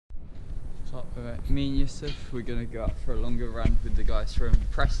Top of it. Me and Yusuf, we're going to go out for a longer run with the guys from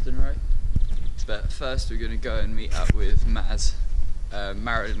Preston Harriers. But first we're going to go and meet up with Maz,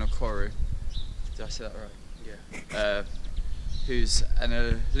 Marilyn Okoro. Did I say that right? Yeah. Who's an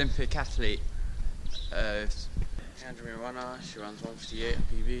Olympic athlete. Andrea runner, she runs 158 at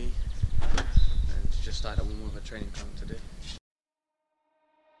PB, and she just started one with a training camp today.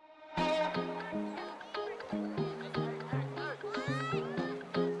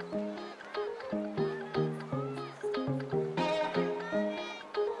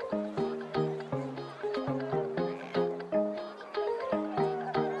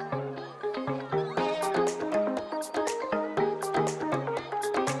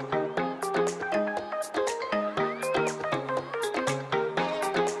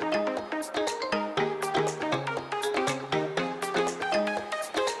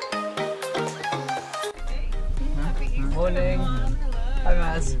 Morning. Hi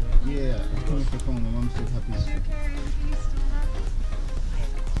Maz. Yeah, I come off the phone, my mum said happy.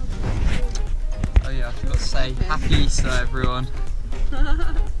 Oh yeah, I forgot to say happy Easter everyone. So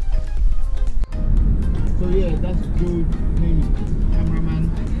yeah, that's Joe, name is cameraman.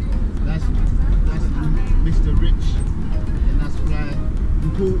 That's Mr. Rich, and that's Fly.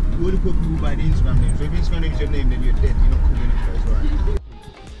 We only call people by the Instagram name. So if Instagram name is your name, then you're dead. You're not calling it, it's alright.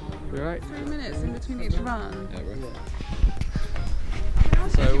 You alright? 3 minutes in between each run. Yeah, right.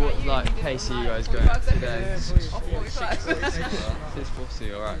 So what pace are you guys going at today? 6:45.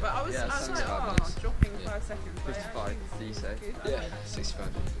 6:40, alright. But I was, yeah, I was like, 65 oh, minutes. dropping 5 seconds. 55, did you say? Yeah, 65.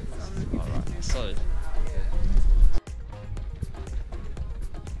 Alright, solid.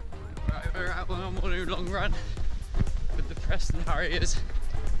 Right, we're out on our morning long run with the Preston Harriers,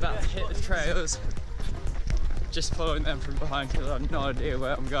 about to hit the trails. Just following them from behind because I have no idea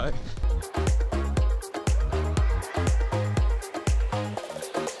where I'm going.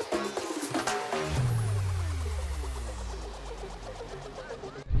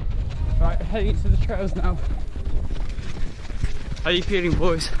 Right, heading to the trails now. How are you feeling,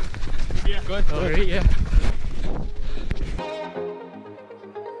 boys? Yeah, good. Alright, yeah.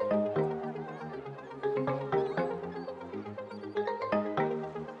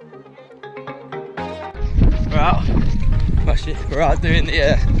 We're out doing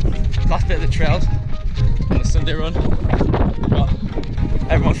the last bit of the trails on the Sunday run. Got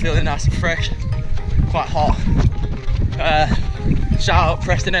everyone feeling nice and fresh, quite hot. Shout out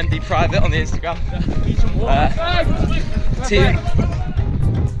Preston MD Private on the Instagram.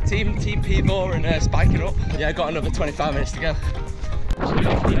 Team P-Ball and spiking up. Yeah, got another 25 minutes to go. At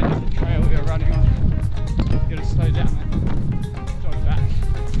the end of the trail we were running on. Gonna slow down and jog back.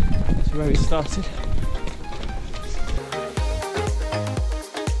 That's where we started.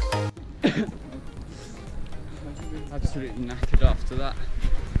 Absolutely knackered after that.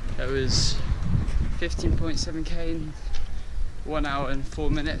 It was 15.7k in 1 hour and 4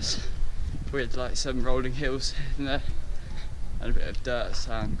 minutes with like some rolling hills in there and a bit of dirt,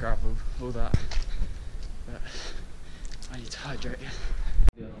 sand, gravel, all that. But I need to hydrate.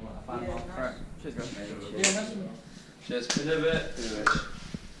 Yeah, cheers guys. Cheers. Cheers. A bit.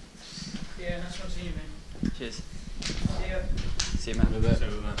 Yeah, nice one to see you, mate. Cheers. See ya. See you man. A bit.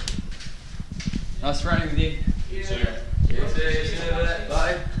 Nice running with you. Yeah. Cheers.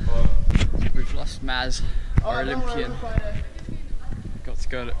 Bye. We've lost Maz, our Olympian. Got to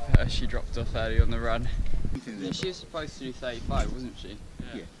go at her, she dropped off early on the run. She was supposed to do 35, wasn't she?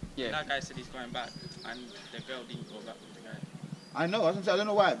 Yeah. That guy said he's going back, and the girl didn't go back with the guy. I know, I don't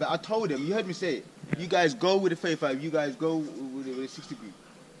know why, but I told him, you heard me say it. You guys go with the 35, you guys go with the 60 group.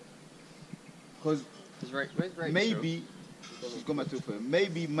 Because maybe, she's gone back to her,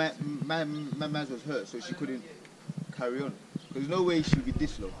 maybe my man was hurt, so she couldn't carry on. There's no way she'd be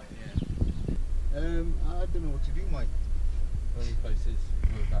this low. I don't know what to do, Mike. Only place is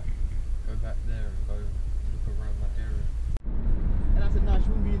go back there and go look around that area. And I said, nah, she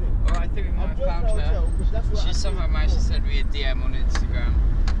wouldn't be in it. Alright, I think we might have found her. She somehow managed to send me a DM on Instagram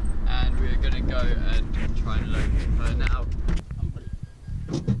and we're going to go and try and locate her now.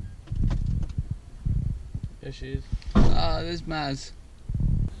 There she is. Ah, there's Maz.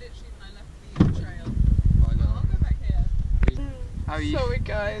 Literally when I left the trail. I'll go back here. How are you? Sorry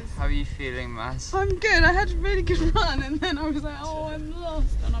guys. How are you feeling, Maz? I'm good. I had a really good run and then I was like, oh, I'm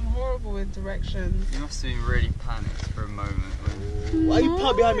lost. And I'm horrible with directions. You must have been really panicked for a moment. When... Why you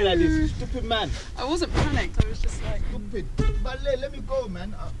pop behind me like this, you stupid man? I wasn't panicked, I was just like... Stupid. But let me go,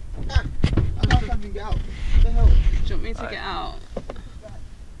 man. I can't even get out. What the hell? Do you want me to get out?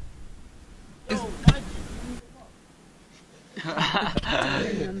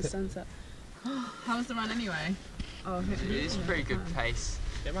 I understand that. How was the run anyway? Oh, it's a pretty good pace.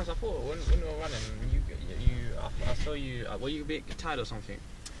 Yeah, man, I thought when we were running, I saw you. Were you a bit tired or something?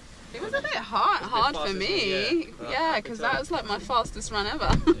 It was a bit hard for me. Yeah, because that was like my fastest run ever.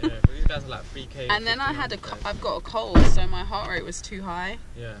 Yeah, these guys are like 3K. And then I've got a cold, so my heart rate was too high.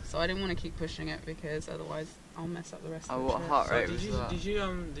 Yeah. So I didn't want to keep pushing it because otherwise I'll mess up the rest of the what trip. heart rate So was that?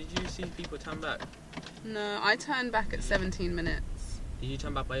 did you see people turn back? No, I turned back at 17 minutes. Did you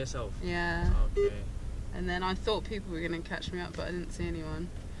turn back by yourself? Yeah. Okay. And then I thought people were going to catch me up, but I didn't see anyone.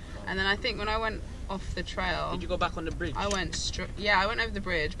 And then I think when I went off the trail... Did you go back on the bridge? I went straight... Yeah, I went over the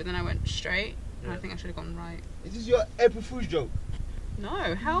bridge, but then I went straight. And Yeah. I think I should have gone right. Is this your April Fool's joke?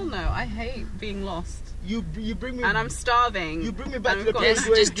 No, hell no. I hate being lost. You bring me... And I'm starving. You bring me back And to the we've got- place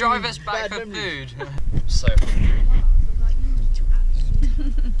where Just you drive do us back bad for memories. food. So hungry.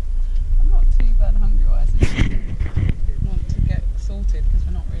 I'm not too bad hungry-wise. I just want to get sorted because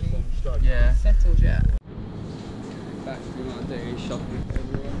we're not really Yeah. settled yet. Back from our daily shopping,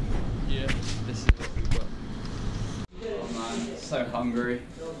 everyone. Yeah. This is what we got. Oh man, so hungry.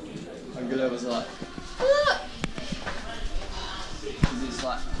 Hunger level's like... It's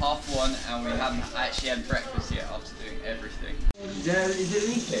like 1:30 and we haven't actually had breakfast yet after doing everything. Is it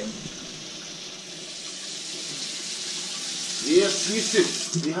leaking? Yes, we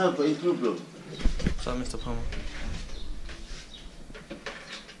sit. We have a problem. So, Mr. Palmer.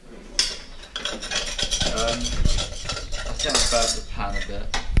 I think I burnt the pan a bit.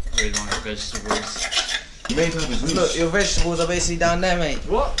 I really want vegetables. Look, your vegetables are basically down there, mate.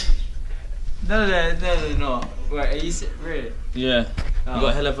 What? No, they're not. Wait, are you really? Yeah. Oh. We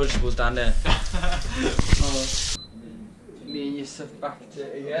got hella vegetables down there. Oh. Me and Yusuf back at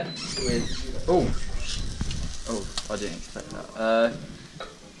it again with... Oh, I didn't expect that.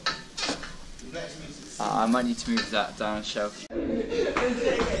 I might need to move that down a shelf.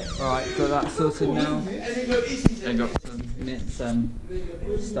 Alright, got that sorted now. I got some mince and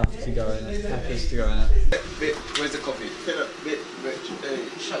stuff to go in it, peppers to go in it. Where's the coffee?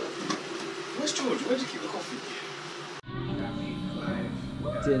 Shut up. Where's George? Where'd you keep the coffee?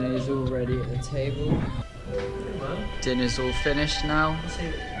 Dinner is all ready at the table. Dinner's all finished now.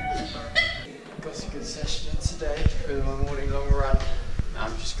 Got a good session today with my morning long run. Now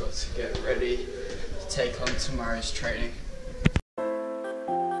I've just got to get ready to take on tomorrow's training.